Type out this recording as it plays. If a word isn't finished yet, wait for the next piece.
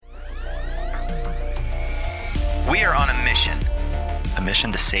We are on a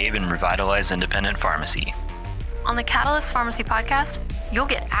mission to save and revitalize independent pharmacy. On the Catalyst Pharmacy Podcast, you'll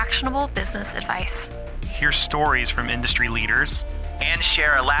get actionable business advice. Hear stories from industry leaders. And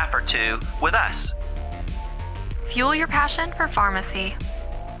share a laugh or two with us. Fuel your passion for pharmacy.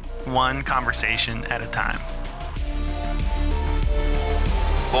 One conversation at a time.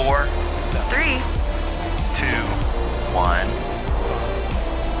 4, 3, 2, 1.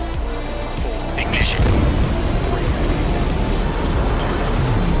 Ignition.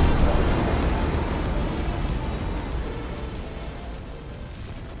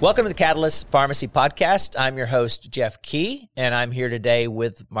 Welcome to the Catalyst Pharmacy Podcast. I'm your host, Jeff Key, and I'm here today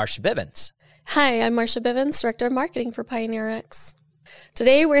with Marcia Bivens. Hi, I'm Marcia Bivens, Director of Marketing for Pioneer Rx.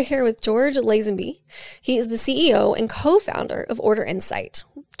 Today, we're here with George Lazenby. He is the CEO and co-founder of Order Insight.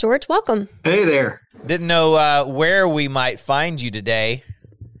 George, welcome. Hey there. Didn't know where we might find you today.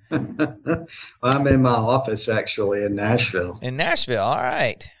 Well, I'm in my office, actually, in Nashville. In Nashville, all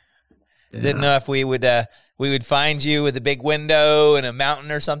right. Yeah. Didn't know if we would find you with a big window and a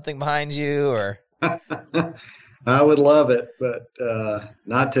mountain or something behind you, or I would love it, but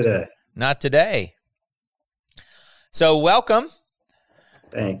not today. not today. So welcome.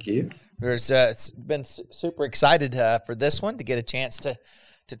 Thank you. It's been super excited for this one to get a chance to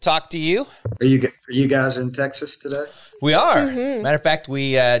talk to you. Are you guys in Texas today? We are. Mhm. Matter of fact,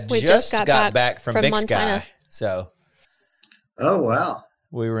 we just got back from Big Montana. Sky. So Oh, wow.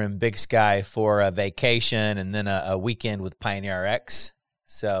 we were in Big Sky for a vacation and then a weekend with Pioneer Rx.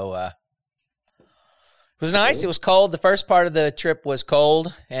 So it was nice. It was cold. The first part of the trip was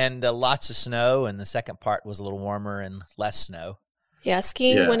cold and lots of snow, and the second part was a little warmer and less snow. Yeah,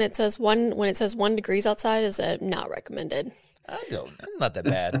 skiing Yeah. when it says 1 degrees outside is not recommended. It's not that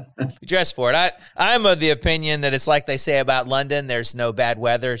bad. You dress for it. I'm of the opinion that it's like they say about London. There's no bad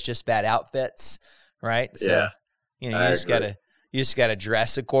weather. It's just bad outfits, right? So, Yeah, you I just agree. gotta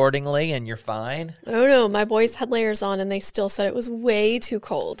dress accordingly, and you're fine. Oh no, my boys had layers on and they still said it was way too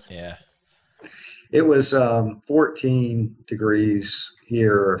cold. Yeah. It was 14 degrees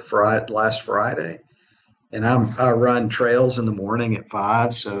here last Friday, and I run trails in the morning at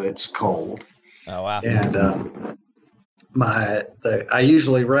 5, so it's cold. Oh wow. And I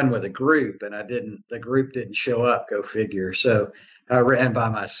usually run with a group, and the group didn't show up, go figure. So I ran by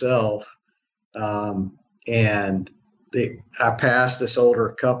myself, and I passed this older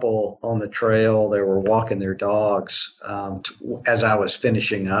couple on the trail. They were walking their dogs as I was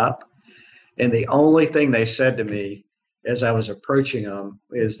finishing up. And the only thing they said to me as I was approaching them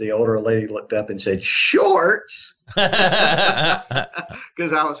is the older lady looked up and said, "Shorts," because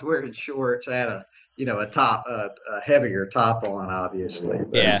I was wearing shorts. I had a top, a heavier top on, obviously.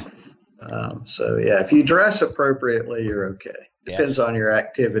 But, Yeah. So if you dress appropriately, you're okay. Yeah. Depends on your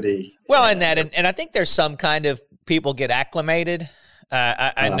activity. Well, and I think there's some kind of people get acclimated.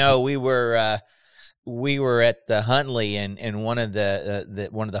 I know we were at the Huntley and one of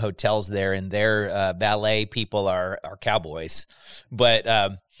the hotels there, and their ballet people are cowboys, but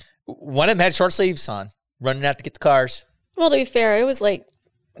one of them had short sleeves on, running out to get the cars. Well, to be fair, it was like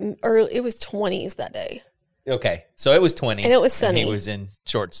early. It was 20s that day. Okay, so it was 20s, And it was sunny. he was in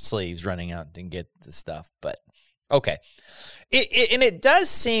short sleeves running out to get the stuff, but okay. It does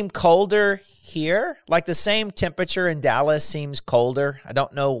seem colder here. Like the same temperature in Dallas seems colder. I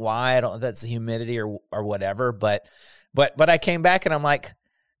don't know why. I don't know if that's the humidity or whatever. But I came back and I'm like,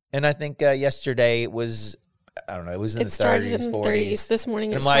 and I think yesterday it was, I don't know, it was in It the started 30s, in the 40s. 30s. This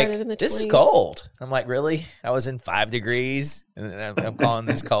morning And it I'm like, started in the 20s. this is cold. I'm like, really? I was in 5 degrees and I'm calling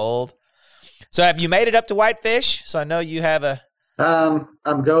this cold. So have you made it up to Whitefish? So I know you have a.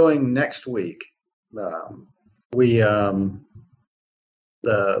 I'm going next week.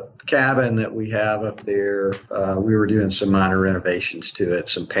 The cabin that we have up there, we were doing some minor renovations to it,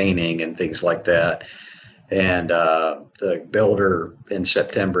 some painting and things like that. And the builder in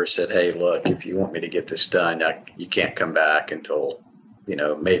September said, "Hey, look, if you want me to get this done, you can't come back until,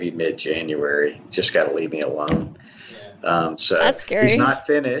 maybe mid-January. Just got to leave me alone." So That's scary. He's not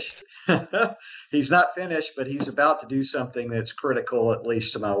finished. He's not finished, but he's about to do something that's critical, at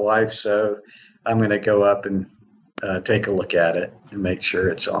least to my wife. So I'm going to go up and take a look at it and make sure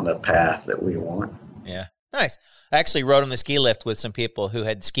it's on the path that we want. Yeah. Nice. I actually rode on the ski lift with some people who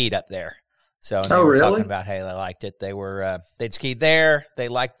had skied up there. So they Oh, were really? talking about, hey, they liked it. They were, they'd skied there. They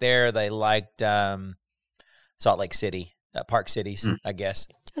liked Salt Lake City, Park Cities, I guess.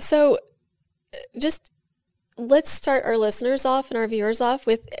 So just let's start our listeners off and our viewers off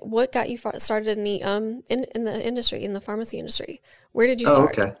with what got you started in the in the industry, in the pharmacy industry. Where did you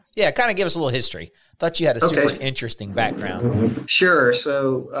start? Okay. Yeah, kind of give us a little history. Thought you had a super interesting background. Sure.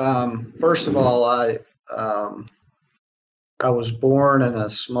 So, first of all, I was born in a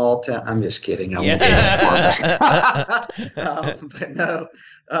small town. I'm just kidding. I won't but no,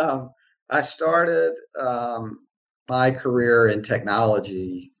 I started my career in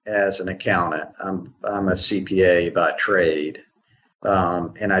technology as an accountant. I'm a CPA by trade.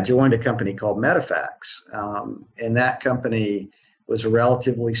 And I joined a company called Medifax. And that company was a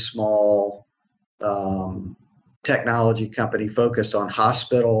relatively small technology company focused on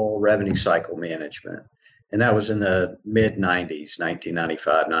hospital revenue cycle management. And that was in the mid 90s,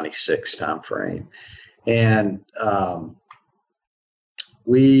 1995, 96 timeframe. And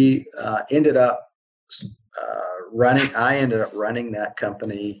we ended up I ended up running that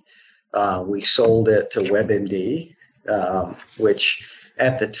company. We sold it to WebMD, which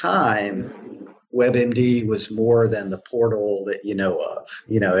at the time, WebMD was more than the portal that you know of.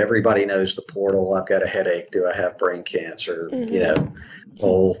 You know, everybody knows the portal. I've got a headache. Do I have brain cancer? Mm-hmm.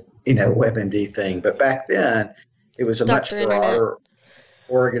 Whole WebMD thing. But back then, it was a much broader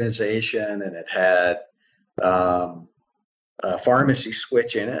organization, and it had a pharmacy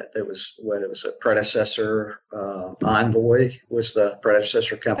switch in it. That was what it was a predecessor. Envoy was the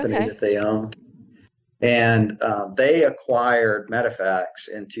predecessor company that they owned. And they acquired Medifax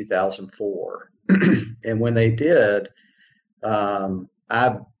in 2004. And when they did, they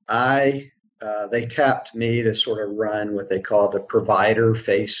tapped me to sort of run what they call the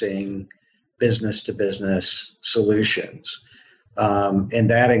provider-facing business-to-business solutions. And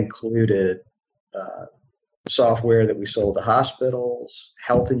that included software that we sold to hospitals,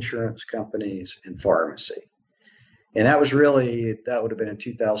 health insurance companies, and pharmacy. And that would have been in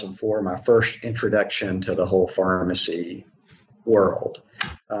 2004, my first introduction to the whole pharmacy world.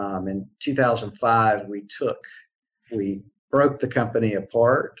 In 2005, we broke the company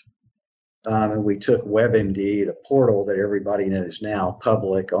apart, and we took WebMD, the portal that everybody knows now,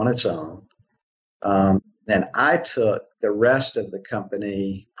 public on its own. Then I took the rest of the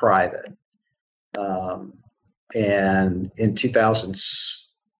company private. And in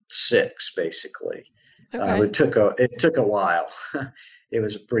 2006, basically. It took a while. It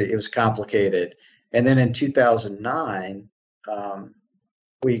was complicated. And then in 2009,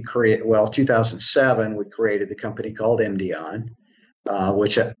 2007, we created the company called MDON,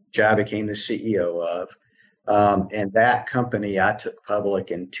 which I became the CEO of. And that company I took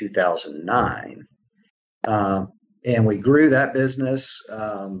public in 2009. And we grew that business.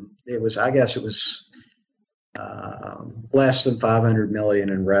 It was less than 500 million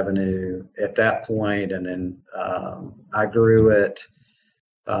in revenue at that point, and then I grew it,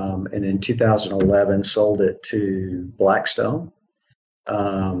 and in 2011 sold it to Blackstone,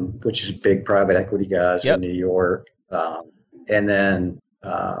 which is big private equity guys in New York, and then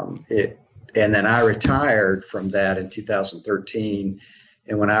I retired from that in 2013.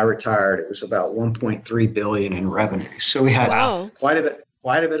 And when I retired, it was about 1.3 billion in revenue. So we had quite a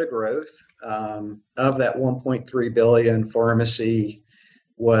bit of growth. Of that 1.3 billion, pharmacy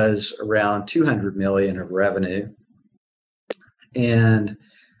was around 200 million of revenue. And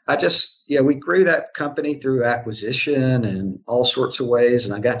we grew that company through acquisition and all sorts of ways.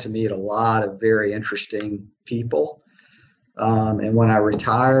 And I got to meet a lot of very interesting people. And when I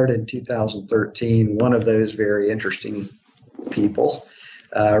retired in 2013, one of those very interesting people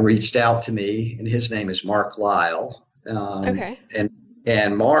reached out to me, and his name is Mark Lyle.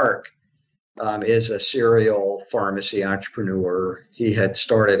 And Mark is a serial pharmacy entrepreneur. He had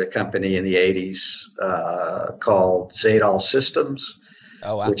started a company in the 80s called Zadal Systems,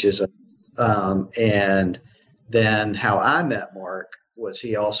 which is and then how I met Mark was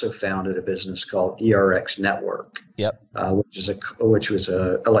he also founded a business called ERX Network, which was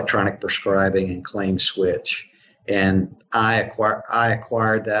a electronic prescribing and claim switch. And I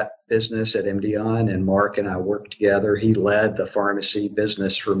acquired that business at MDON, and Mark and I worked together. He led the pharmacy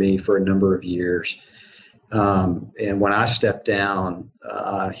business for me for a number of years. And when I stepped down,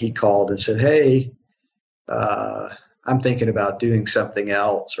 he called and said, "Hey, I'm thinking about doing something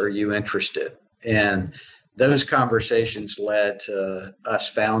else. Are you interested?" And those conversations led to us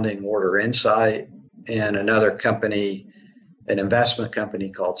founding Order Insight and another company, an investment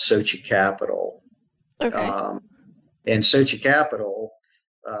company called Sochi Capital. And Sochi Capital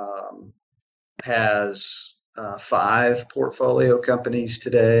has 5 portfolio companies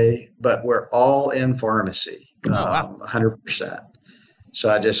today, but we're all in pharmacy, 100%. So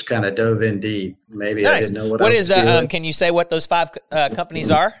I just kind of dove in deep. Maybe I didn't know what I was doing. Can you say what those 5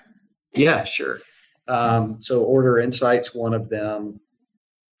 companies are? Yeah, sure. So Order Insight's one of them.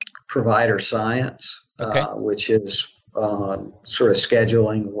 Provider Science, which is sort of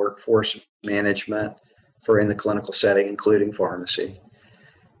scheduling, workforce management for in the clinical setting, including pharmacy.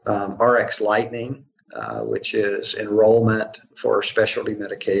 RX Lightning, which is enrollment for specialty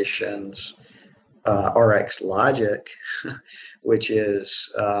medications, RX Logic, which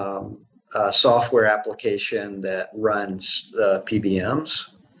is a software application that runs the PBMs.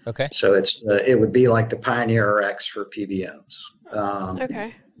 Okay. So it would be like the Pioneer RX for PBMs.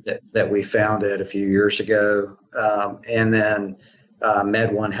 Okay. That we founded a few years ago, and then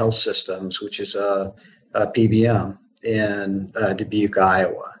MedOne Health Systems, which is a PBM in Dubuque,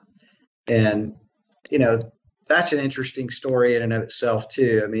 Iowa. And that's an interesting story in and of itself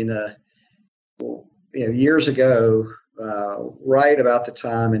too. I mean, years ago, right about the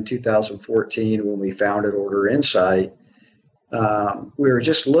time in 2014 when we founded Order Insight, we were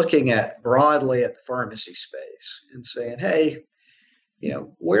just looking broadly at the pharmacy space and saying, hey,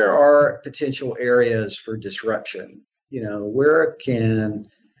 where are potential areas for disruption? Where can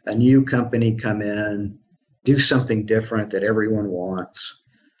a new company come in, do something different that everyone wants,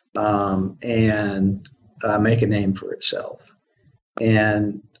 and make a name for itself?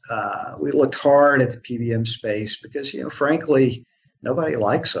 And we looked hard at the PBM space because, frankly, nobody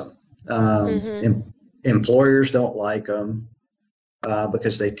likes them. Employers don't like them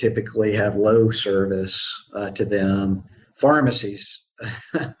because they typically have low service to them. Pharmacies,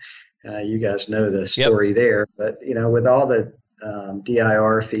 you guys know the story there, but with all the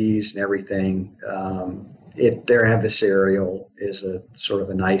DIR fees and everything, they're adversarial is a sort of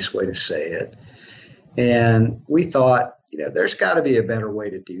a nice way to say it. And we thought, there's got to be a better way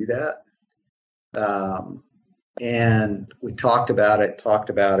to do that. And we talked about it,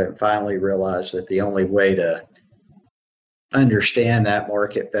 and finally realized that the only way to understand that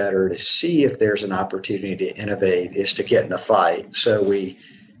market better, to see if there's an opportunity to innovate, is to get in a fight. So we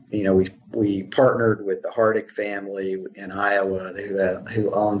partnered with the Hardig family in Iowa,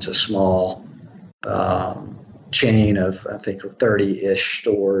 who owns a small chain of, I think, 30-ish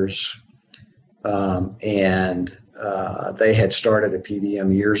stores. And they had started a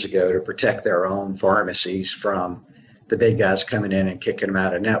PBM years ago to protect their own pharmacies from the big guys coming in and kicking them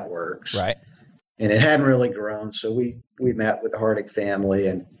out of networks. Right. And it hadn't really grown. So we met with the Hardig family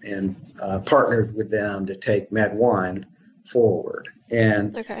and partnered with them to take MedOne forward.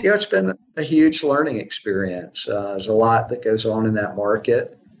 And it's been a huge learning experience. There's a lot that goes on in that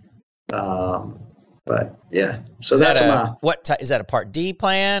market. But yeah, so is that a Part D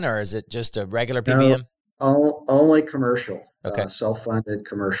plan, or is it just a regular PBM? No, only commercial, self-funded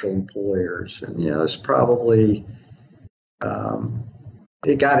commercial employers. And it's probably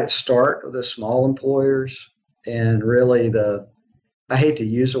it got its start with the small employers, and really I hate to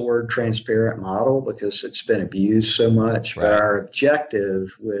use the word transparent model because it's been abused so much, but our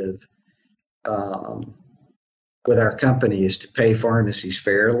objective with our company is to pay pharmacies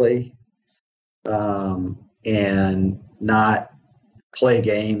fairly, and not play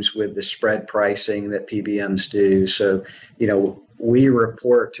games with the spread pricing that PBMs do. So, we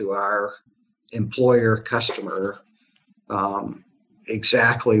report to our employer customer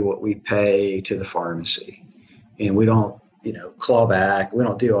exactly what we pay to the pharmacy, and we don't, claw back. We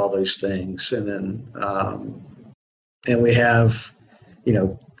don't do all those things. And then, and we have,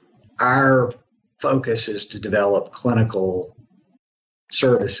 our focus is to develop clinical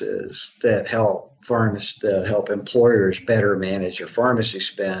services that help employers better manage their pharmacy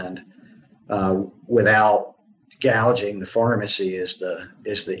spend without gouging the pharmacy is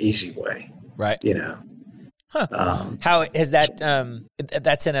the easy way. Right. Huh. How is that?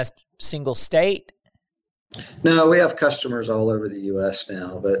 That's in a single state? No, we have customers all over the U.S.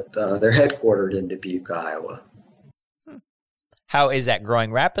 now, but they're headquartered in Dubuque, Iowa. How is that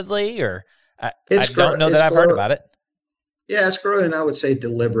growing rapidly, or I don't know that I've heard about it. Yeah, it's growing, I would say,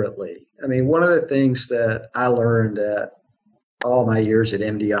 deliberately. I mean, one of the things that I learned at all my years at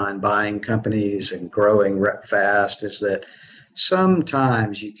MDI and buying companies and growing fast is that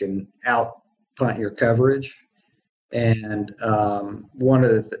sometimes you can outpunt your coverage. And one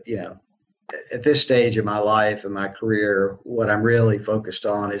of the, at this stage of my life and my career, what I'm really focused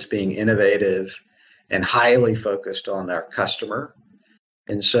on is being innovative and highly focused on our customer.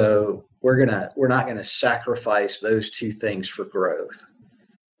 And so we're not gonna sacrifice those two things for growth.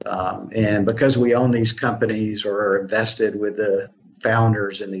 And because we own these companies or are invested with the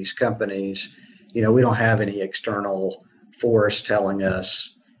founders in these companies, we don't have any external force telling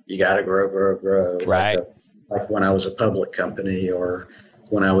us you got to grow. Right. Like when I was a public company or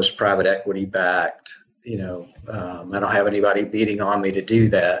when I was private equity backed. I don't have anybody beating on me to do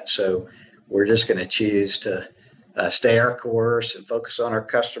that. So we're just going to choose to stay our course and focus on our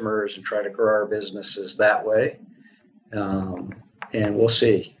customers and try to grow our businesses that way. And we'll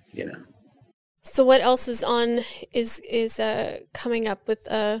see, So what else is coming up with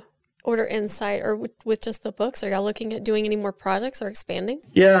Order Insight, or with just the books? Are y'all looking at doing any more projects or expanding?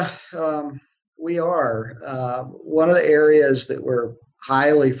 Yeah, we are. One of the areas that we're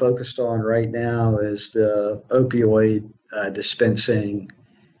highly focused on right now is the opioid dispensing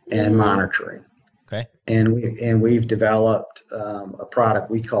and monitoring. Okay. And we've developed a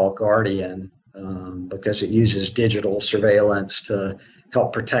product we call Guardian because it uses digital surveillance to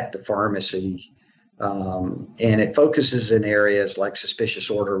help protect the pharmacy. And it focuses in areas like suspicious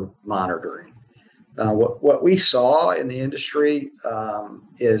order monitoring. What we saw in the industry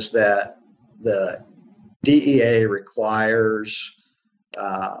is that the DEA requires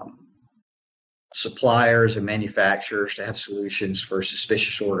suppliers and manufacturers to have solutions for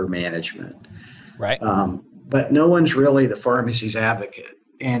suspicious order management. Right. But no one's really the pharmacy's advocate.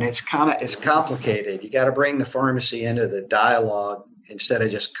 And it's complicated. You got to bring the pharmacy into the dialogue instead of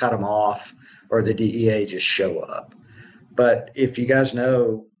just cut them off or the DEA just show up. But if you guys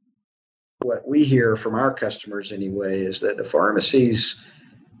know, what we hear from our customers anyway is that the pharmacies,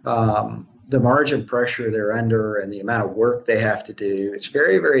 the margin pressure they're under and the amount of work they have to do, it's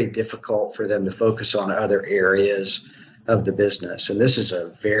very, very difficult for them to focus on other areas of the business. And this is a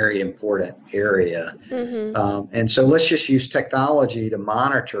very important area. And so let's just use technology to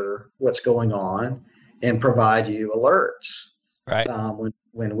monitor what's going on and provide you alerts. Right.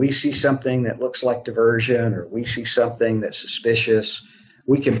 When we see something that looks like diversion or we see something that's suspicious,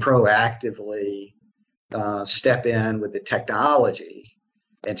 we can proactively step in with the technology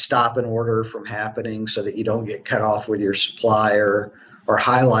and stop an order from happening so that you don't get cut off with your supplier, or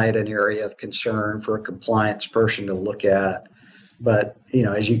highlight an area of concern for a compliance person to look at. But,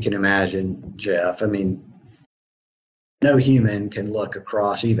 as you can imagine, Jeff, I mean, no human can look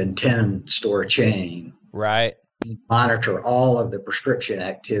across even 10 store chain. Right. Monitor all of the prescription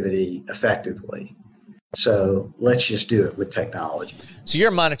activity effectively. So let's just do it with technology. So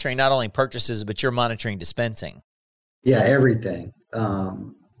you're monitoring not only purchases, but you're monitoring dispensing. Yeah, everything.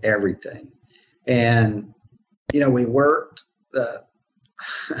 Everything. And, we worked,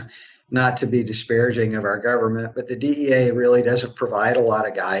 not to be disparaging of our government, but the DEA really doesn't provide a lot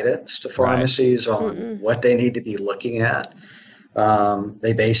of guidance to pharmacies on what they need to be looking at.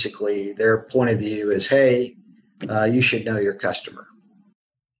 They basically, their point of view is, hey, you should know your customer.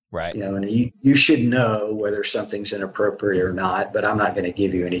 Right. And you should know whether something's inappropriate or not, but I'm not going to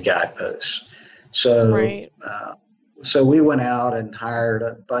give you any guideposts. So, so we went out and hired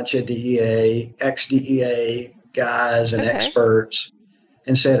a bunch of ex-DEA guys and experts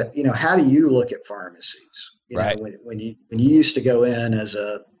and said, how do you look at pharmacies? Right. When you used to go in as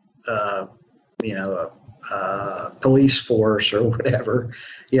a police force or whatever,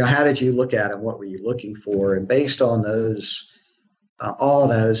 how did you look at them? What were you looking for? And based on those, all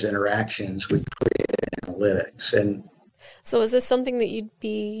those interactions, we created analytics. And so, is this something that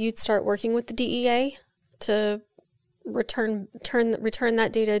you'd start working with the DEA to return that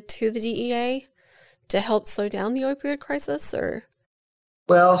data to the DEA to help slow down the opioid crisis, or?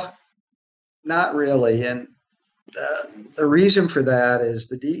 Well, not really. And the reason for that is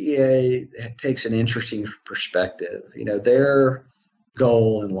the DEA takes an interesting perspective. Their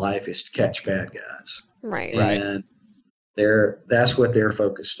goal in life is to catch bad guys. Right. And that's what they're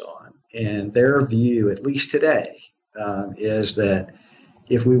focused on. And their view, at least today, is that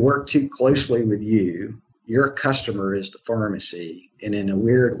if we work too closely with you, your customer is the pharmacy. And in a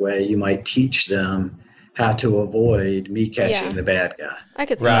weird way, you might teach them how to avoid me catching the bad guy. I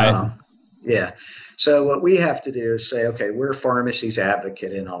could see that. Yeah. So what we have to do is say, okay, we're pharmacy's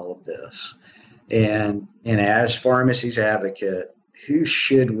advocate in all of this. And as pharmacy's advocate, who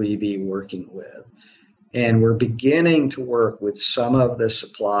should we be working with? And we're beginning to work with some of the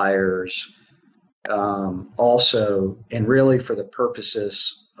suppliers also, and really for the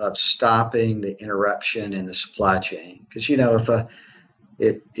purposes of stopping the interruption in the supply chain. Because,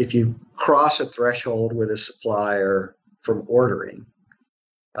 if you cross a threshold with a supplier from ordering,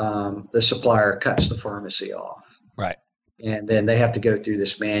 the supplier cuts the pharmacy off. Right. And then they have to go through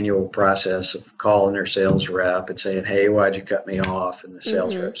this manual process of calling their sales rep and saying, hey, why'd you cut me off? And the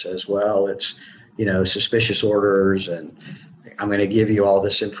sales rep says, well, it's, suspicious orders, and I'm going to give you all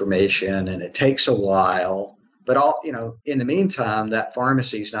this information. And it takes a while. But in the meantime, that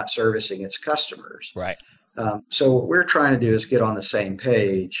pharmacy is not servicing its customers. Right. So what we're trying to do is get on the same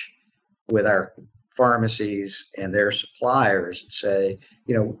page with our pharmacies and their suppliers and say,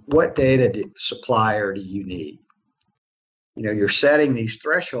 what data supplier do you need? You're setting these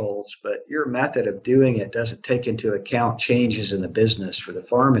thresholds, but your method of doing it doesn't take into account changes in the business for the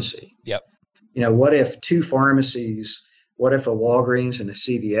pharmacy. Yep. What if two pharmacies, what if a Walgreens and a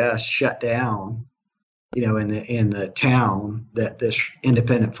CVS shut down in the town that this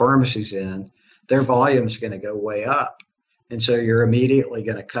independent pharmacy's in, their volume is going to go way up. And so you're immediately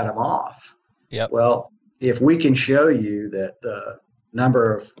going to cut them off. Yep. Well, if we can show you that the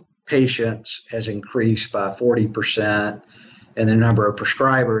number of patients has increased by 40% and the number of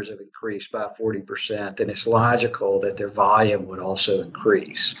prescribers have increased by 40%, then it's logical that their volume would also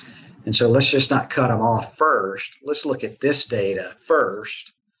increase. And so let's just not cut them off first. Let's look at this data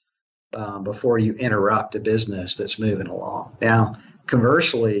first before you interrupt a business that's moving along. Now,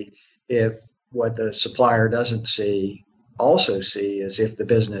 conversely, if what the supplier doesn't also see is if the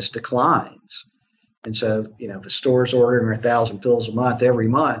business declines. And so, if a store's ordering 1,000 pills a month every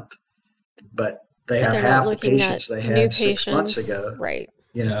month, but they have half the patients they had 6 months ago, right?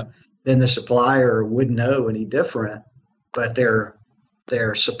 Then the supplier wouldn't know any different, but they're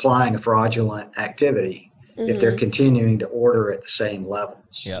supplying a fraudulent activity if they're continuing to order at the same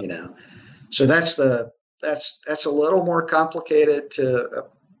levels. Yep. So that's a little more complicated to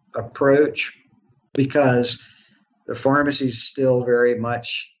approach because the pharmacies still very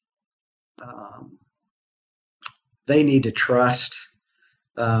much they need to trust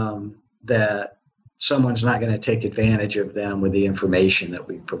that someone's not going to take advantage of them with the information that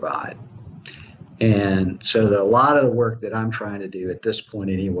we provide. And so a lot of the work that I'm trying to do at this point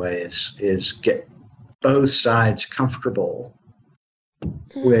anyway is get both sides comfortable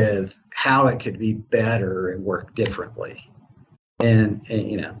with how it could be better and work differently. And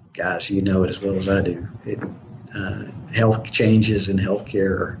guys, you know it as well as I do. Health changes in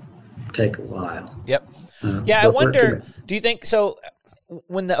healthcare take a while. Yep. I wonder, do you think so?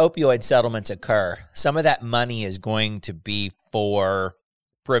 When the opioid settlements occur, some of that money is going to be for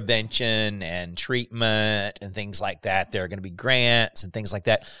prevention and treatment and things like that. There are going to be grants and things like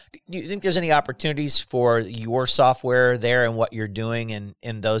that. Do you think there's any opportunities for your software there and what you're doing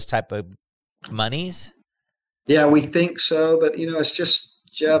in those type of monies? Yeah, we think so, but it's just,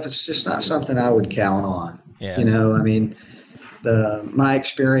 Jeff, it's just not something I would count on. Yeah. My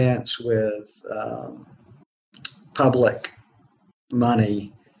experience with public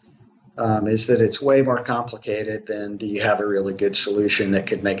money is that it's way more complicated than do you have a really good solution that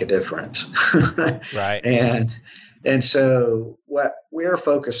could make a difference. Right. And so what we're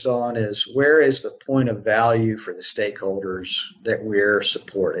focused on is where is the point of value for the stakeholders that we're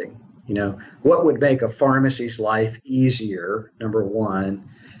supporting? What would make a pharmacy's life easier, number one,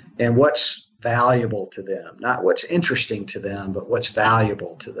 and what's valuable to them, not what's interesting to them, but what's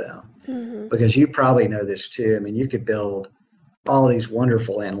valuable to them. Mm-hmm. Because you probably know this too. I mean, you could build all these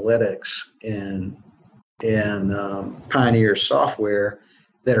wonderful analytics in Pioneer software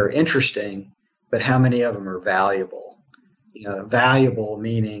that are interesting, but how many of them are valuable? Valuable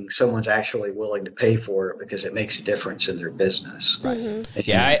meaning someone's actually willing to pay for it because it makes a difference in their business. Right. Mm-hmm.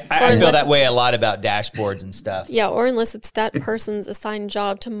 Yeah, I feel that way a lot about dashboards and stuff. Yeah, or unless it's that person's assigned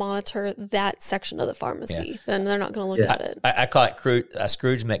job to monitor that section of the pharmacy, then they're not going to look at it. I call it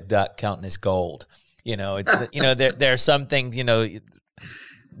Scrooge McDuck counting his gold. It's there are some things.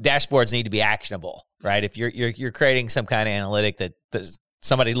 Dashboards need to be actionable, right? If you're creating some kind of analytic that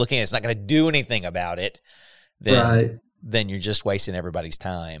somebody looking at it's not going to do anything about it, then you're just wasting everybody's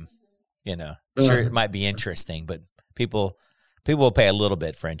time. Sure, it might be interesting, but people will pay a little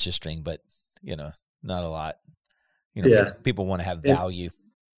bit for interesting, but not a lot. People want to have value.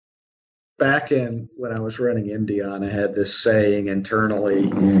 Back when I was running MDON, I had this saying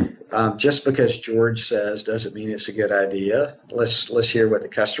internally: just because George says doesn't mean it's a good idea. Let's hear what the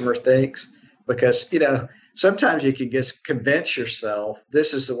customer thinks, because sometimes you can just convince yourself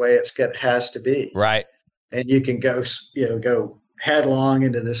this is the way it has to be. Right. And you can go headlong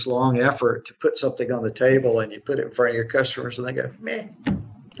into this long effort to put something on the table, and you put it in front of your customers, and they go, meh.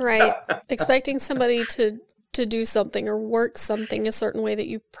 Right. Expecting somebody to do something or work something a certain way that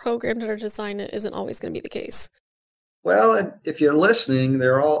you programmed it or designed it isn't always going to be the case. Well, and if you're listening,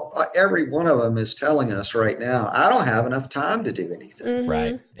 every one of them is telling us right now, I don't have enough time to do anything. Mm-hmm.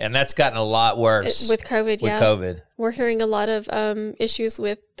 Right. And that's gotten a lot worse. With COVID, We're hearing a lot of issues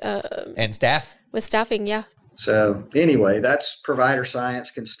with... and staff. With staffing, yeah. So anyway, that's provider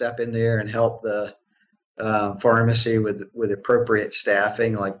science can step in there and help the pharmacy with appropriate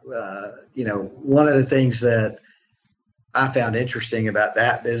staffing. Like, one of the things that I found interesting about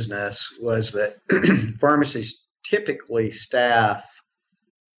that business was that pharmacies typically staff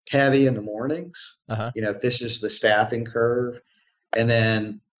heavy in the mornings. Uh-huh. If this is the staffing curve, and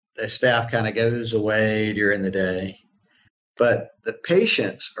then the staff kind of goes away during the day, but the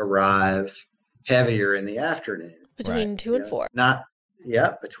patients arrive heavier in the afternoon. Between 2 and 4.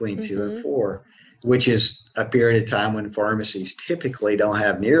 Between 2 and 4, which is a period of time when pharmacies typically don't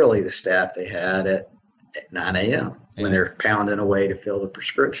have nearly the staff they had at 9 a.m. Yeah. when they're pounding away to fill the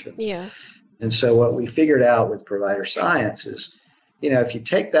prescription. Yeah. And so what we figured out with Provider Science is, if you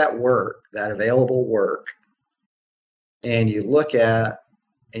take that work, that available work, and you look at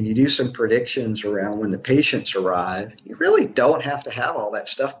and you do some predictions around when the patients arrive, you really don't have to have all that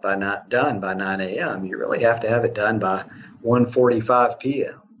stuff done by 9 a.m. You really have to have it done by 1:45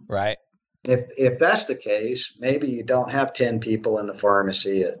 p.m. Right. If that's the case, maybe you don't have 10 people in the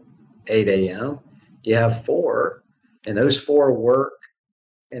pharmacy at 8 a.m. You have 4, and those 4 work,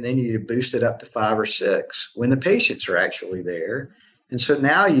 and then you boost it up to 5 or 6 when the patients are actually there. And so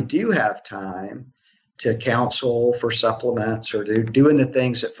now you do have time to counsel for supplements or doing the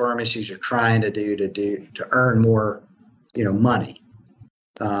things that pharmacies are trying to do to earn more, money,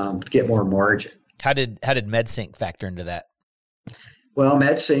 to get more margin. How did MedSync factor into that? Well,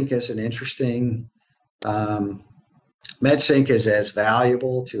 MedSync is an interesting. MedSync is as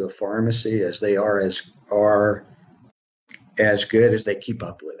valuable to a pharmacy as they are as good as they keep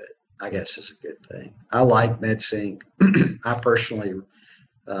up with it, I guess is a good thing. I like MedSync. I personally,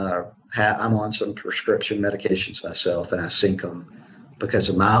 I'm on some prescription medications myself, and I sync them because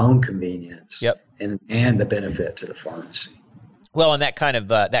of my own convenience. Yep. And the benefit to the pharmacy. Well, and that kind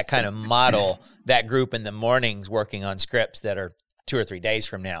of model, that group in the mornings working on scripts that are 2 or 3 days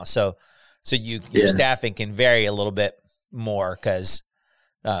from now. So your staffing can vary a little bit more because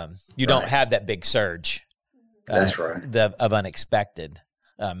you don't have that big surge. That's right. Of unexpected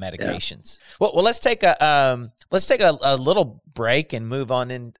medications. Yeah. Well, let's take a little break and move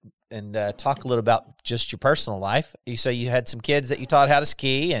on in and talk a little about just your personal life. You say you had some kids that you taught how to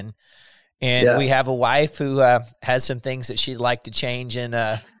ski, and we have a wife who has some things that she'd like to change in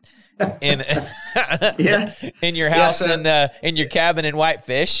in your house and in your cabin in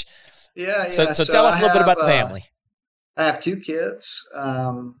Whitefish. Yeah. So tell us a little bit about the family. I have 2 kids.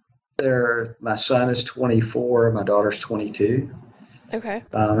 My son is 24, my daughter's 22. Okay.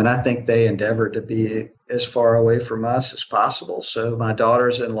 And I think they endeavor to be as far away from us as possible. So my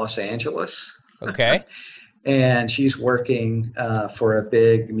daughter's in Los Angeles. Okay. And she's working for a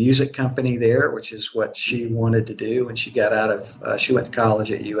big music company there, which is what she wanted to do when she got out of. She went to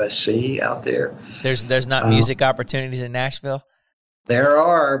college at USC out there. There's not music opportunities in Nashville. There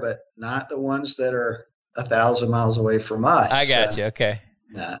are, but not the ones that are 1,000 miles away from us. I got you. Okay.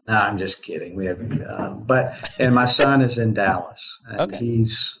 No, I'm just kidding. We have, and my son is in Dallas. And okay.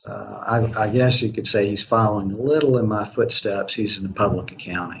 He's, I guess you could say he's following a little in my footsteps. He's in public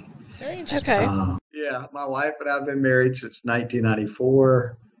accounting. Very interesting. Okay. Yeah, my wife and I have been married since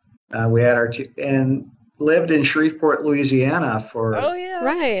 1994. We had and lived in Shreveport, Louisiana for. Oh yeah.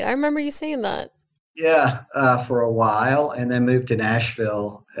 Right, I remember you saying that. Yeah, for a while, and then moved to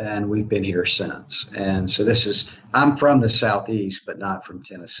Nashville, and we've been here since. And so I'm from the Southeast, but not from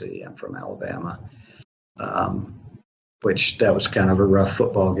Tennessee. I'm from Alabama, which that was kind of a rough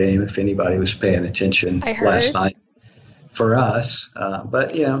football game if anybody was paying attention last night for us.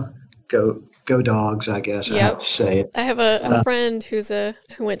 But, go Dogs, I guess. Yep. I have to say it. I have a friend who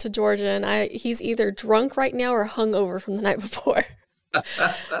went to Georgia, and he's either drunk right now or hungover from the night before.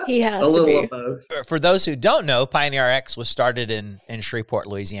 He has a little to be. of both. For those who don't know, Pioneer X was started in Shreveport,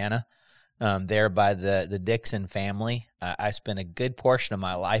 Louisiana, there by the Dixon family. I spent a good portion of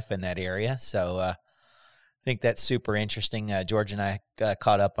my life in that area, so I think that's super interesting. George and I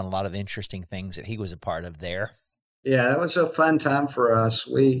caught up on a lot of interesting things that he was a part of there. Yeah, that was a fun time for us.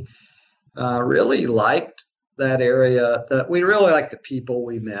 We really liked that area. We really liked the people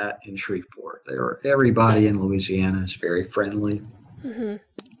we met in Shreveport. Everybody in Louisiana is very friendly. Mm-hmm.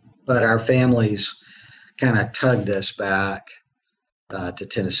 But our families kind of tugged us back to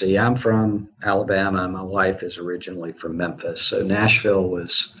Tennessee. I'm from Alabama. My wife is originally from Memphis. So Nashville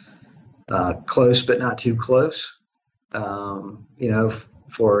was close, but not too close,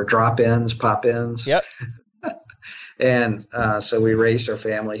 for drop-ins, pop-ins. Yep. And so we raised our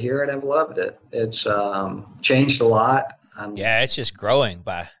family here, and I've loved it. It's changed a lot. It's just growing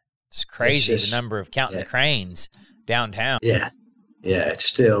it's crazy, the number of counting the cranes downtown. Yeah, it's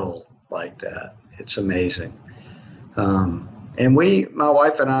still like that. It's amazing. And my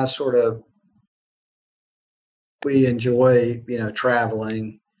wife and I we enjoy,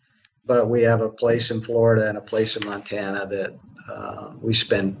 traveling, but we have a place in Florida and a place in Montana that we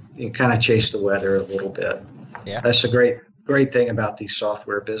kind of chase the weather a little bit. Yeah. That's the great thing about these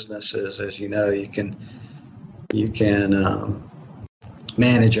software businesses. As you know, you can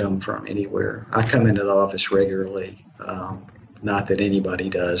manage them from anywhere. I come into the office regularly. Not that anybody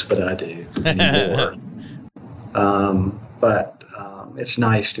does, but I do anymore. But it's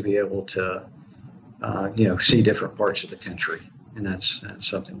nice to be able to, see different parts of the country. and that's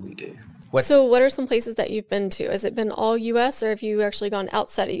something we do. So what are some places that you've been to? Has it been all U.S. or have you actually gone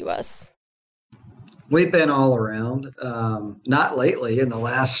outside of U.S.? We've been all around. Not lately. In the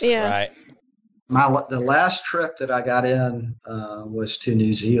last, Right. the last trip that I got in was to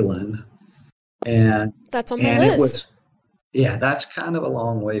New Zealand, and That's on my list. it was, that's kind of a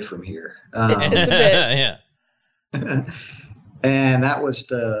long way from here. It's a bit. Yeah. And that was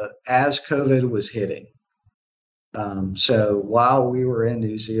as COVID was hitting. So while we were in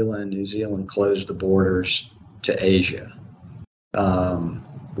New Zealand closed the borders to Asia,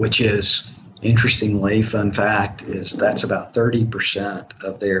 which is, interestingly, fun fact is that's about 30%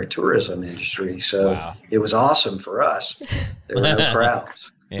 of their tourism industry. So Wow. It was awesome for us. There were no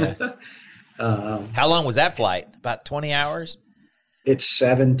crowds. Yeah. How long was that flight? About 20 hours? It's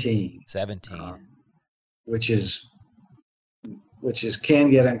 17, 17. which can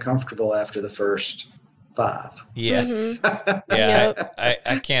get uncomfortable after the first 5. Yeah. Mhm. Yeah. Yep.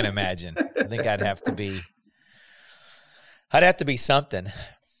 I can't imagine. I think I'd have to be something.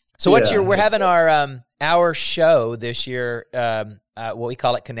 So we're having our show this year, what we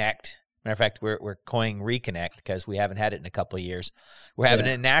call it Connect. Matter of fact, we're coining Reconnect because we haven't had it in a couple of years. We're having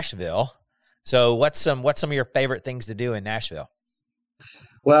it in Nashville. So what's some of your favorite things to do in Nashville?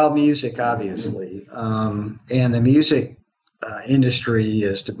 Well, music, obviously. And the music industry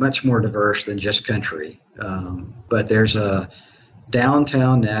is much more diverse than just country. But there's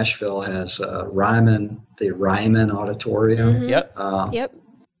downtown Nashville has the Ryman Auditorium. Mhm. Yep. Yep.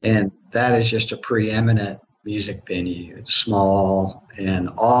 And that is just a preeminent music venue. It's small, and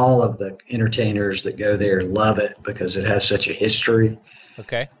all of the entertainers that go there love it because it has such a history.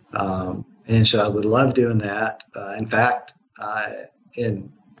 Okay. And so I would love doing that. In fact,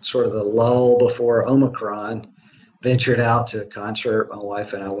 in sort of the lull before Omicron, ventured out to a concert. My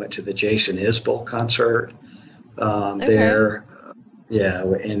wife and I went to the Jason Isbell concert there.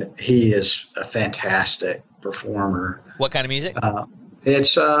 And he is a fantastic performer. What kind of music?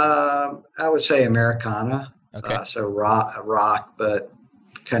 It's, I would say, Americana. Okay. So rock, but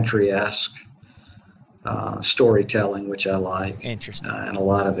country-esque storytelling, which I like. Interesting. And a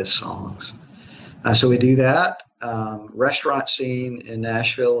lot of his songs. So we do that. Restaurant scene in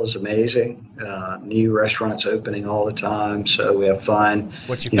Nashville is amazing. New restaurants opening all the time, so we have fun.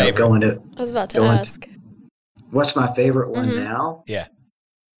 What's your favorite? I was about to ask. What's my favorite one Mhm. now? Yeah.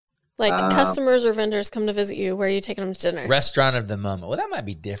 Like customers or vendors come to visit you, where are you taking them to dinner? Restaurant of the moment. Well, that might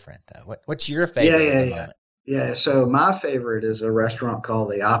be different though. What's your favorite of the moment? Yeah, so my favorite is a restaurant called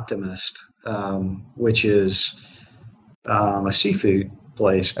The Optimist, which is a seafood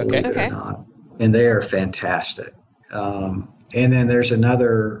place, believe it or not. And they are fantastic. And then there's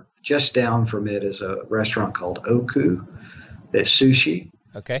another, just down from it is a restaurant called Oku that's sushi.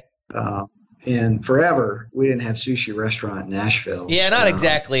 Okay. And forever, we didn't have sushi restaurant in Nashville. Yeah, not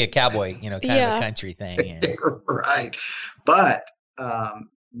exactly a cowboy, kind of a country thing. Yeah. Right. But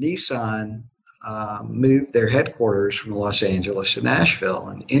Nissan moved their headquarters from Los Angeles to Nashville.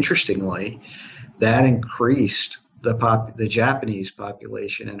 And interestingly, that increased the Japanese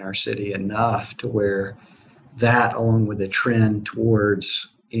population in our city enough to where that, along with the trend towards,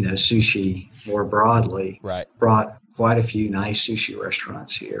 sushi more broadly, right, brought quite a few nice sushi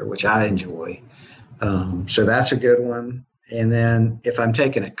restaurants here, which I enjoy. So that's a good one. And then if I'm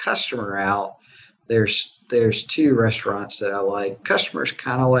taking a customer out, there's 2 restaurants that I like. Customers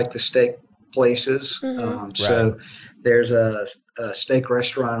kind of like the steak places. Mm-hmm. So there's a steak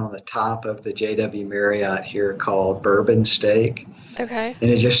restaurant on the top of the JW Marriott here called Bourbon Steak. Okay. And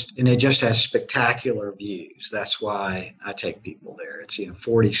it just has spectacular views. That's why I take people there. It's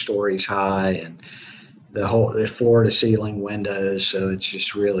 40 stories high and the floor to ceiling windows, so it's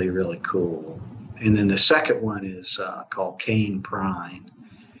just really, really cool. And then the second one is called Kane Prine,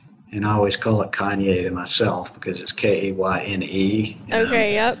 and I always call it Kanye to myself because it's Kayne.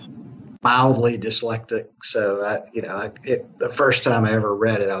 Okay. Yep. Mildly dyslexic, so the first time I ever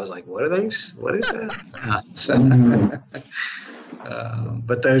read it, I was like, "What are these? What is that?"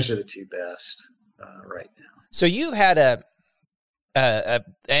 But those are the 2 best right now. So you've had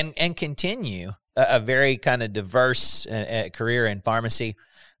and continue a very kind of diverse career in pharmacy.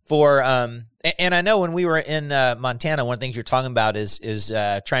 And I know when we were in Montana, one of the things you're talking about is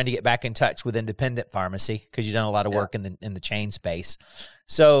trying to get back in touch with independent pharmacy because you've done a lot of work in the chain space.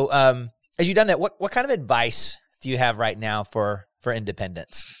 So as you've done that, what kind of advice do you have right now for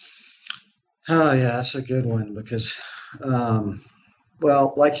independents? Oh yeah, that's a good one because,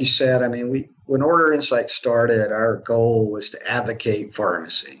 well, like you said, I mean, when Order Insight started, our goal was to advocate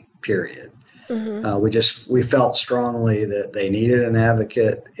pharmacy, period. Mm-hmm. We felt strongly that they needed an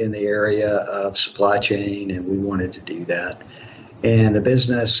advocate in the area of supply chain, and we wanted to do that. And the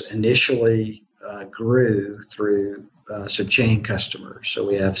business initially grew through some chain customers. So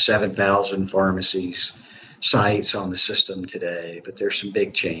we have 7,000 pharmacies sites on the system today, but there's some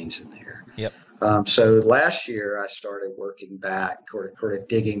big chains in there. Yep. So last year I started working back, sort of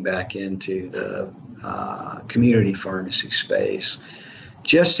digging back into the community pharmacy space,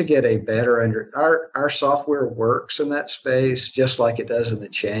 just to get a better our software works in that space just like it does in the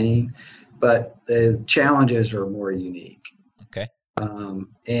chain, but the challenges are more unique. Okay.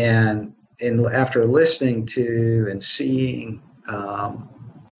 And after listening to and seeing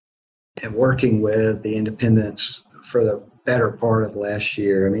and working with the independents for the better part of last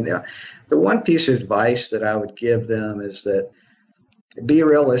year, I mean, the one piece of advice that I would give them is that be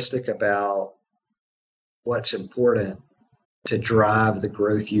realistic about what's important to drive the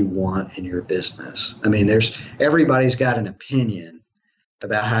growth you want in your business. I mean, everybody's got an opinion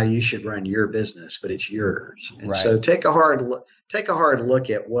about how you should run your business, but it's yours. And Right. so take a hard look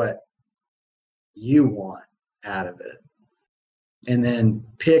at what you want out of it, and then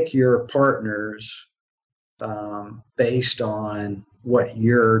pick your partners based on what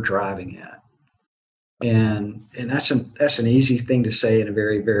you're driving at. And that's an easy thing to say and a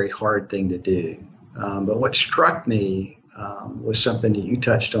very, very hard thing to do. But what struck me was something that you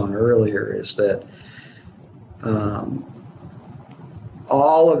touched on earlier, is that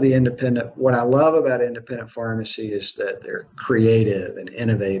all of the what I love about independent pharmacy is that they're creative and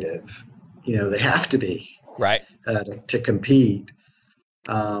innovative. You know, they have to be, Right. to compete.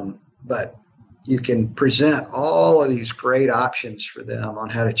 But you can present all of these great options for them on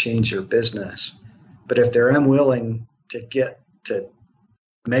how to change their business. But if they're unwilling to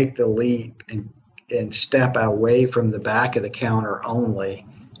make the leap and step away from the back of the counter only,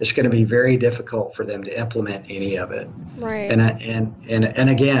 it's going to be very difficult for them to implement any of it. Right. And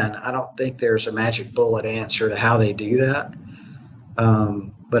again, I don't think there's a magic bullet answer to how they do that.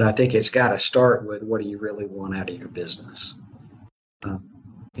 But I think it's got to start with, what do you really want out of your business?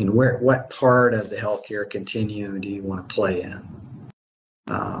 And what part of the healthcare continuum do you want to play in?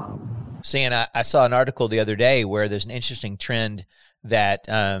 And I saw an article the other day where there's an interesting trend that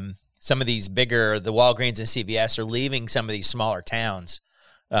some of these bigger, the Walgreens and CVS, are leaving some of these smaller towns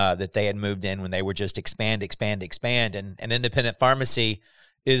that they had moved in when they were just expand. And an independent pharmacy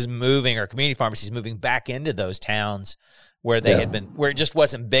is moving, or community pharmacy is moving back into those towns where they had been, where it just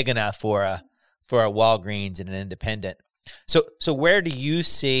wasn't big enough for a Walgreens and an independent. So where do you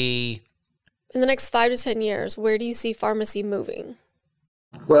see, in the next 5 to 10 years, where do you see pharmacy moving?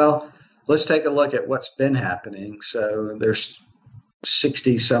 Well, let's take a look at what's been happening. So there's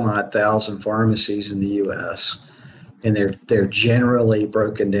 60 some odd thousand pharmacies in the U.S., and they're generally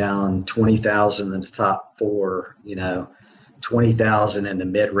broken down 20,000 in the top four, 20,000 in the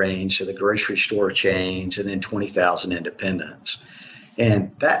mid-range, so the grocery store chains, and then 20,000 independents.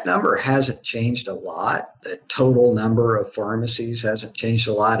 And that number hasn't changed a lot. The total number of pharmacies hasn't changed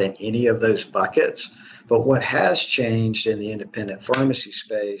a lot in any of those buckets. But what has changed in the independent pharmacy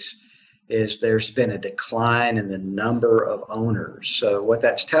space is there's been a decline in the number of owners. So what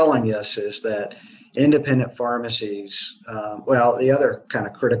that's telling us is that independent pharmacies, the other kind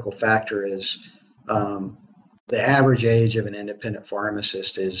of critical factor is the average age of an independent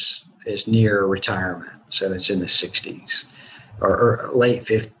pharmacist is near retirement. So it's in the 60s or late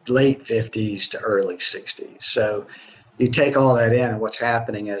 50s to early 60s. So you take all that in, and what's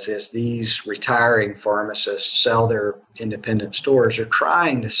happening is these retiring pharmacists sell their independent stores. They're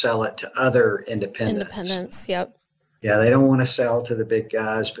trying to sell it to other independents. Yep. Yeah, they don't want to sell to the big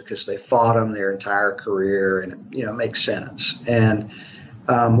guys because they fought them their entire career, and it makes sense. And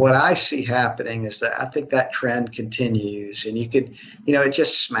what I see happening is that I think that trend continues, and you could, it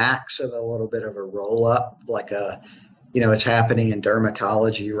just smacks of a little bit of a roll up, like it's happening in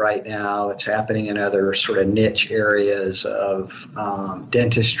dermatology right now. It's happening in other sort of niche areas of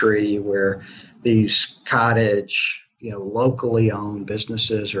dentistry, where these cottage, locally owned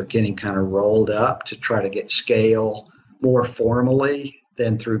businesses are getting kind of rolled up to try to get scale more formally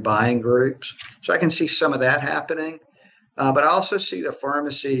than through buying groups. So I can see some of that happening. But I also see the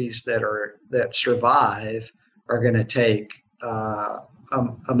pharmacies that survive are going to take a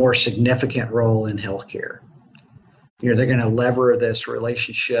more significant role in healthcare. They're going to lever this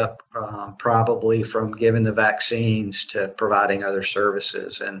relationship probably from giving the vaccines to providing other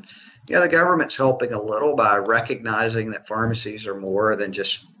services. And the government's helping a little by recognizing that pharmacies are more than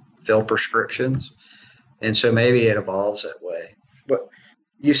just fill prescriptions. And so maybe it evolves that way. But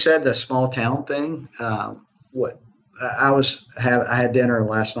you said the small town thing. I had dinner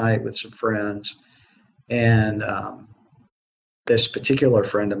last night with some friends, and this particular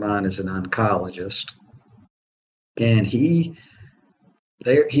friend of mine is an oncologist, and he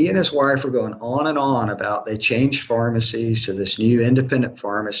he and his wife were going on and on about they changed pharmacies to this new independent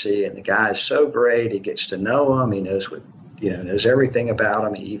pharmacy, and the guy is so great. He gets to know them. He knows knows everything about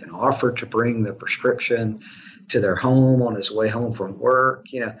them. He even offered to bring the prescription to their home on his way home from work.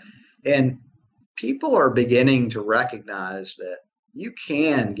 And people are beginning to recognize that you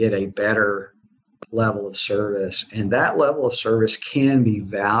can get a better level of service, and that level of service can be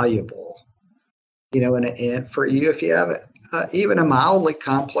valuable. And for you, if you have even a mildly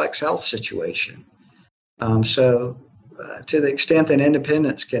complex health situation. So to the extent that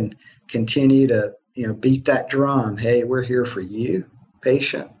independents can continue to, beat that drum, hey, we're here for you,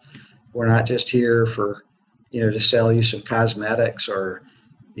 patient. We're not just here for, to sell you some cosmetics or,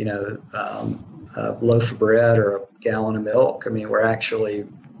 a loaf of bread or a gallon of milk. I mean, we're actually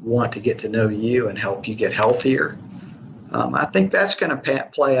want to get to know you and help you get healthier. I think that's going to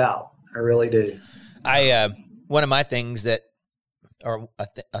play out. I really do. One of my things that, or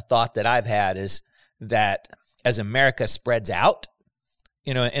a thought that I've had is that as America spreads out,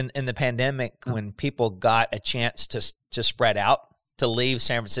 in the pandemic, when people got a chance to spread out, to leave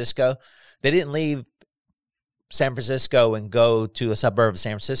San Francisco, they didn't leave San Francisco and go to a suburb of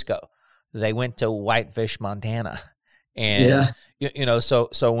San Francisco. They went to Whitefish, Montana. And,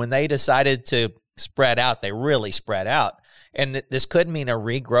 so when they decided to spread out, they really spread out. And this could mean a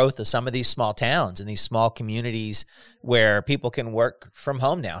regrowth of some of these small towns and these small communities where people can work from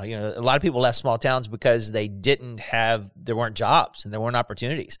home now. A lot of people left small towns because there weren't jobs and there weren't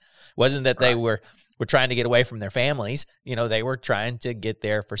opportunities. It wasn't that they were trying to get away from their families. They were trying to get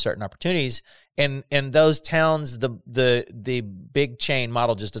there for certain opportunities. And those towns, the big chain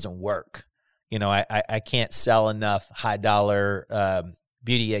model just doesn't work. I can't sell enough high dollar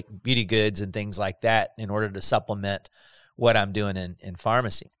beauty goods and things like that in order to supplement what I'm doing in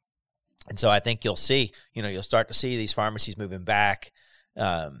pharmacy. And so I think you'll start to see these pharmacies moving back,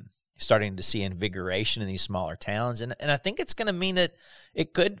 starting to see invigoration in these smaller towns. And I think it's going to mean that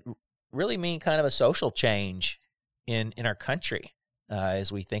it could really mean kind of a social change in our country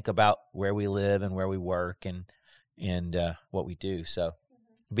as we think about where we live and where we work and what we do. So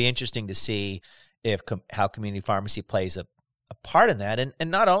it'll be interesting to see how community pharmacy plays a part in that.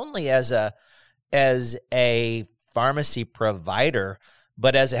 And not only as a pharmacy provider,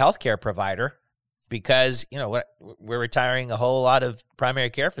 but as a healthcare provider, because, we're retiring a whole lot of primary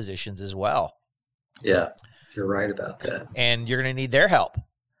care physicians as well. Yeah, you're right about that. And you're going to need their help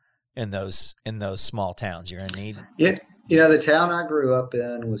in those small towns. You're going to need. Yeah. The town I grew up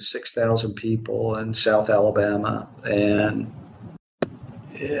in was 6,000 people in South Alabama. And,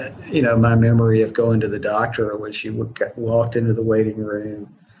 my memory of going to the doctor was you walked into the waiting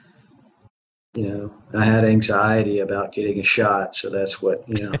room. I had anxiety about getting a shot, so that's what,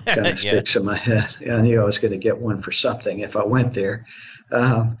 kind of sticks in my head. I knew I was going to get one for something if I went there.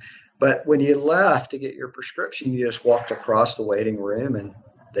 But when you left to get your prescription, you just walked across the waiting room, and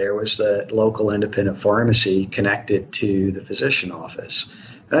there was the local independent pharmacy connected to the physician office.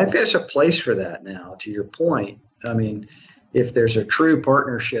 And I think there's a place for that now, to your point. I mean, if there's a true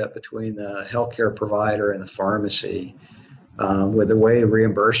partnership between the healthcare provider and the pharmacy, with the way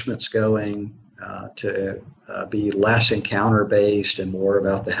reimbursement's going, to be less encounter-based and more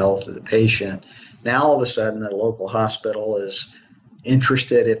about the health of the patient. Now, all of a sudden, the local hospital is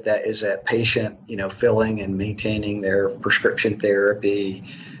interested if that is that patient, filling and maintaining their prescription therapy.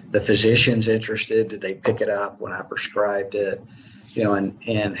 The physician's interested. Did they pick it up when I prescribed it?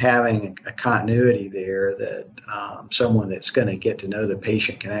 And having a continuity there that someone that's going to get to know the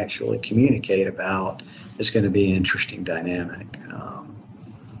patient can actually communicate about is going to be an interesting dynamic.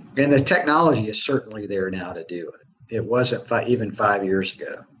 And the technology is certainly there now to do it. It wasn't even 5 years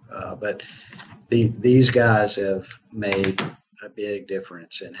ago, but these guys have made a big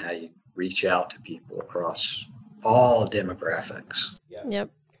difference in how you reach out to people across all demographics. Yep.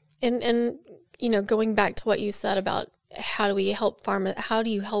 And going back to what you said about how do you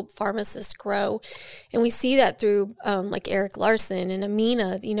help pharmacists grow? And we see that through like Eric Larson and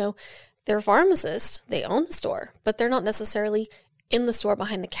Amina, they're pharmacists, they own the store, but they're not necessarily in the store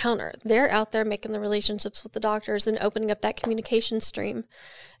behind the counter. They're out there making the relationships with the doctors and opening up that communication stream,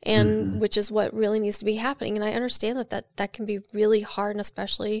 and which is what really needs to be happening. And I understand that can be really hard, and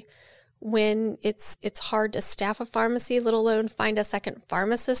especially when it's hard to staff a pharmacy, let alone find a second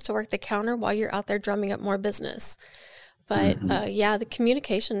pharmacist to work the counter while you're out there drumming up more business. But the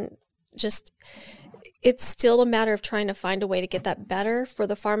communication it's still a matter of trying to find a way to get that better for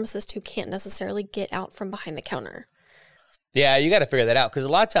the pharmacist who can't necessarily get out from behind the counter. Yeah, you got to figure that out, because a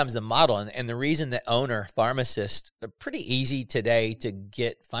lot of times the model and the reason that owner pharmacists are pretty easy today to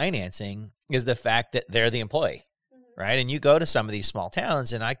get financing is the fact that they're the employee, right? And you go to some of these small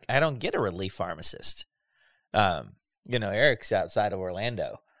towns, and I don't get a relief pharmacist. Eric's outside of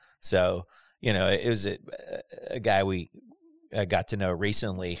Orlando, so it was a guy we got to know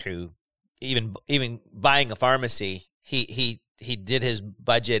recently who even buying a pharmacy, he did his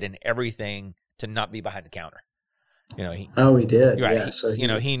budget and everything to not be behind the counter. He did. Right. Yeah. So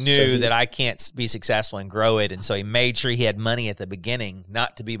he knew that I can't be successful and grow it. And so he made sure he had money at the beginning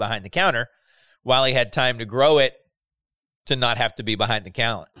not to be behind the counter while he had time to grow it to not have to be behind the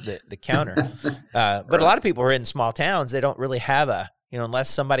counter. But a lot of people who are in small towns, they don't really have unless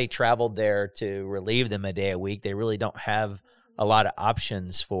somebody traveled there to relieve them a day a week, they really don't have a lot of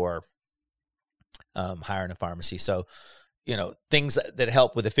options for hiring a pharmacy. So, things that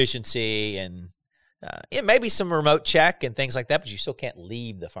help with efficiency and maybe some remote check and things like that, but you still can't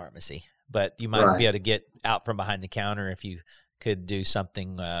leave the pharmacy. But you might be able to get out from behind the counter if you could do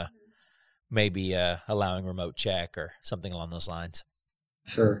something, maybe allowing remote check or something along those lines.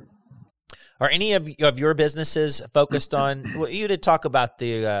 Sure. Are any of your businesses focused on? Well, you did talk about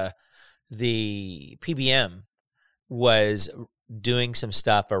the PBM was doing some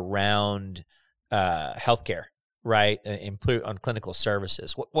stuff around healthcare, right? On clinical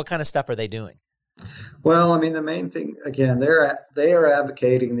services. What kind of stuff are they doing? Well, I mean, the main thing, again, they are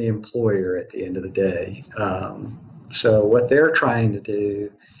advocating the employer at the end of the day. So what they're trying to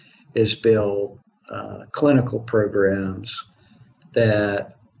do is build clinical programs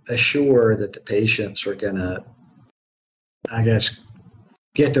that assure that the patients are going to,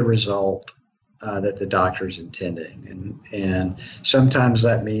 get the result that the doctor is intending. And sometimes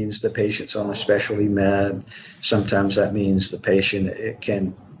that means the patient's on a specialty med. Sometimes that means the patient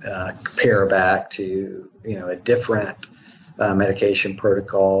can compare back to, a different medication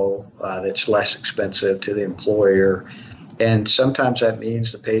protocol that's less expensive to the employer. And sometimes that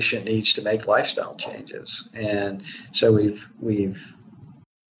means the patient needs to make lifestyle changes. And so we've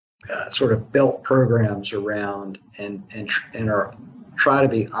sort of built programs around and are try to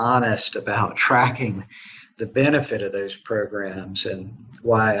be honest about tracking the benefit of those programs. And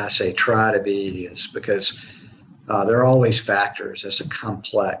why I say try to be is because there are always factors. It's a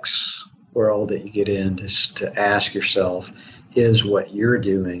complex world that you get in to ask yourself, is what you're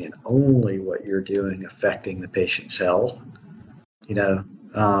doing and only what you're doing affecting the patient's health?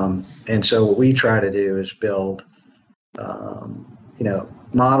 And so what we try to do is build,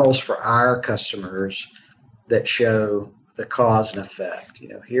 models for our customers that show the cause and effect.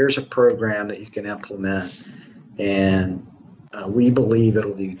 Here's a program that you can implement, and we believe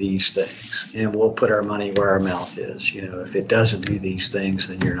it'll do these things, and we'll put our money where our mouth is. If it doesn't do these things,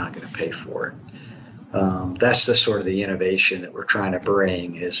 then you're not going to pay for it. That's the sort of the innovation that we're trying to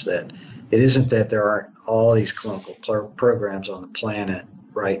bring, is that it isn't that there aren't all these clinical programs on the planet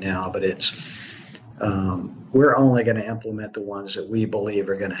right now, but it's we're only going to implement the ones that we believe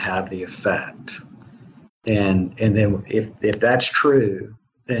are going to have the effect. And then if that's true,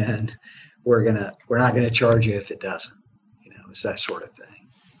 then we're not gonna charge you if it doesn't. It's that sort of thing.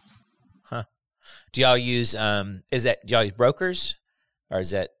 Huh? Do y'all use do y'all use brokers, or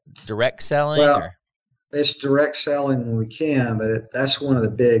is that direct selling? Well, it's direct selling when we can, but that's one of the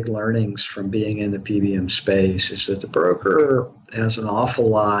big learnings from being in the PBM space, is that the broker has an awful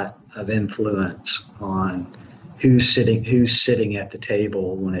lot of influence on who's sitting at the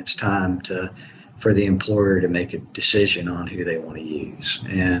table when it's time for the employer to make a decision on who they want to use.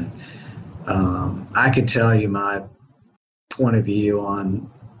 And I could tell you my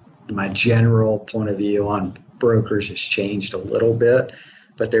general point of view on brokers has changed a little bit,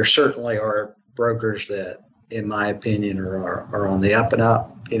 but there certainly are brokers that, in my opinion, are on the up and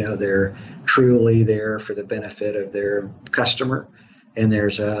up. They're truly there for the benefit of their customer, and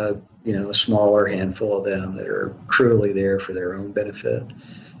there's a smaller handful of them that are truly there for their own benefit.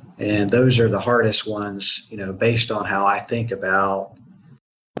 And those are the hardest ones, based on how I think about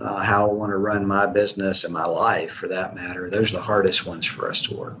how I want to run my business and my life, for that matter. Those are the hardest ones for us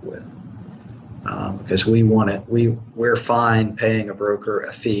to work with, because we're fine paying a broker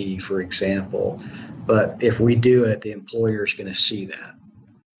a fee, for example, but if we do it, the employer is going to see that.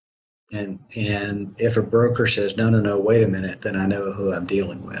 And if a broker says, no, wait a minute, then I know who I'm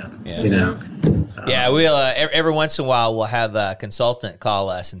dealing with. Yeah. We'll every once in a while we'll have a consultant call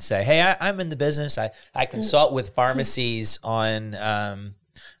us and say, "Hey, I'm in the business. I consult with pharmacies on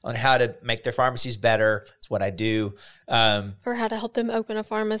how to make their pharmacies better. That's what I do. Or how to help them open a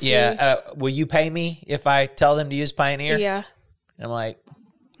pharmacy. Yeah. Will you pay me if I tell them to use Pioneer?" Yeah. And I'm like,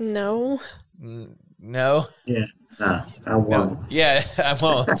 no. No. Yeah. No, I won't. No. Yeah, I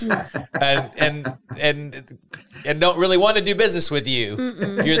won't. and and don't really want to do business with you.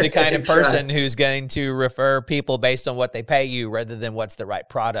 You're the kind of person who's going to refer people based on what they pay you rather than what's the right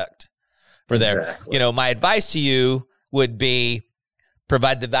product for their, my advice to you would be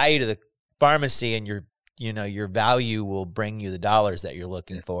provide the value to the pharmacy, and your value will bring you the dollars that you're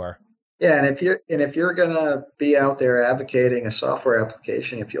looking for. Yeah, and if you're going to be out there advocating a software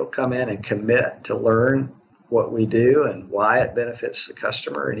application, if you'll come in and commit to learn what we do and why it benefits the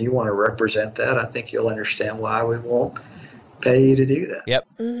customer, and you want to represent that, I think you'll understand why we won't pay you to do that. Yep.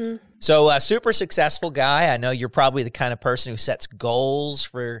 So a super successful guy. I know you're probably the kind of person who sets goals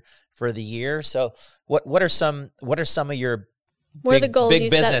for the year. So what are some of your what are the goals big you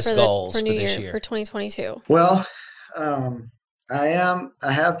business set goals for New this Year year for 2022? Well, I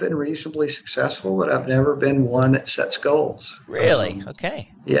have been reasonably successful, but I've never been one that sets goals. Really?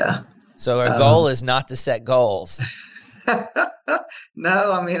 Okay. Yeah. So our goal is not to set goals.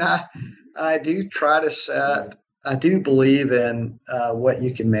 No, I mean, I do try to set, I do believe in what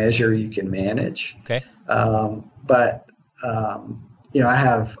you can measure, you can manage. Okay. But I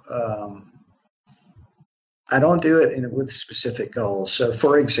have, I don't do it with specific goals. So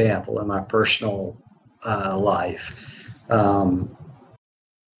for example, in my personal life,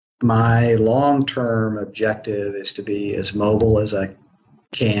 my long-term objective is to be as mobile as I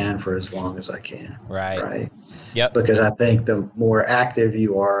can for as long as I can. Right. Yep. Because I think the more active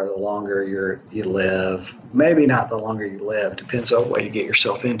you are, the longer you live. Maybe not the longer you live, depends on what you get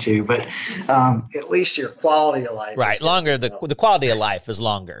yourself into, but at least your quality of life. Right. Longer, the quality of life is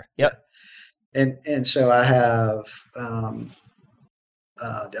longer. Yep. And so I have, I'm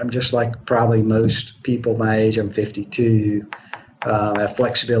just like probably most people my age. I'm 52. I have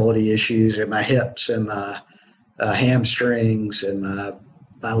flexibility issues in my hips and my hamstrings and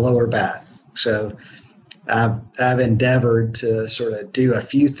my lower back. So I've endeavored to sort of do a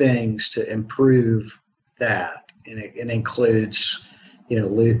few things to improve that, and it includes,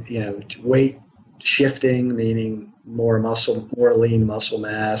 weight shifting, meaning more lean muscle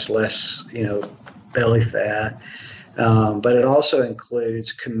mass, less, belly fat. But it also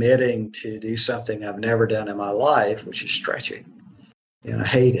includes committing to do something I've never done in my life, which is stretching. I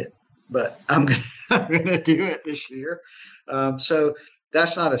hate it, but I'm gonna do it this year. So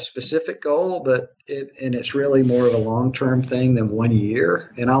that's not a specific goal, but it's really more of a long-term thing than 1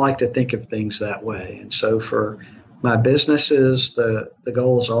 year. And I like to think of things that way. And so for my businesses, the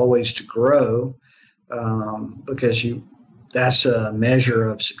goal is always to grow, because that's a measure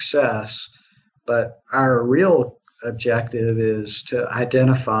of success. But our real objective is to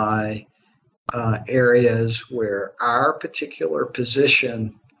identify areas where our particular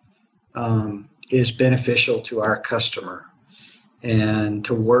position is beneficial to our customer, and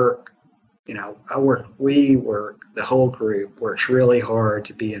to work. The whole group works really hard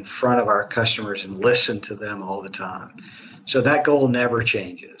to be in front of our customers and listen to them all the time. So that goal never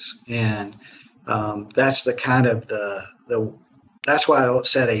changes, and that's the kind of that's why I don't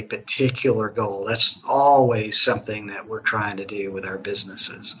set a particular goal. That's always something that we're trying to do with our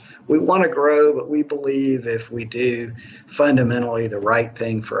businesses. We want to grow, but we believe if we do fundamentally the right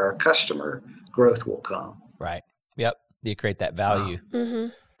thing for our customer, growth will come. Right. Yep. You create that value.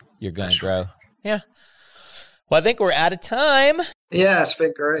 You're going to grow. Right. Yeah. Well, I think we're out of time. Yeah, it's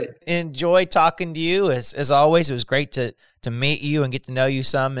been great. Enjoy talking to you. As always, it was great to meet you and get to know you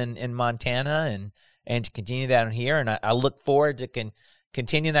some in Montana, and to continue that on here. And I look forward to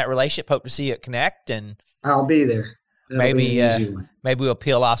continuing that relationship. Hope to see you at Connect. And I'll be there. Maybe we'll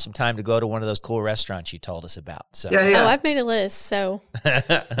peel off some time to go to one of those cool restaurants you told us about. So yeah. Oh, I've made a list. So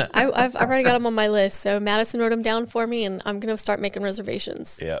I've already got them on my list. So Madison wrote them down for me, and I'm going to start making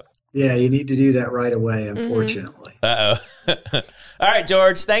reservations. Yep. Yeah, you need to do that right away, unfortunately. All right,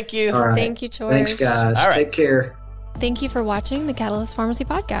 George. Thank you. All right. Thank you, George. Thanks, guys. All right. Take care. Thank you for watching the Catalyst Pharmacy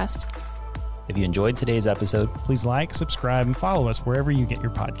Podcast. If you enjoyed today's episode, please like, subscribe, and follow us wherever you get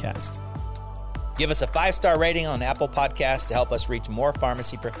your podcast. Give us a 5-star rating on Apple Podcasts to help us reach more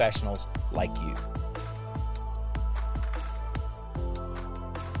pharmacy professionals like you.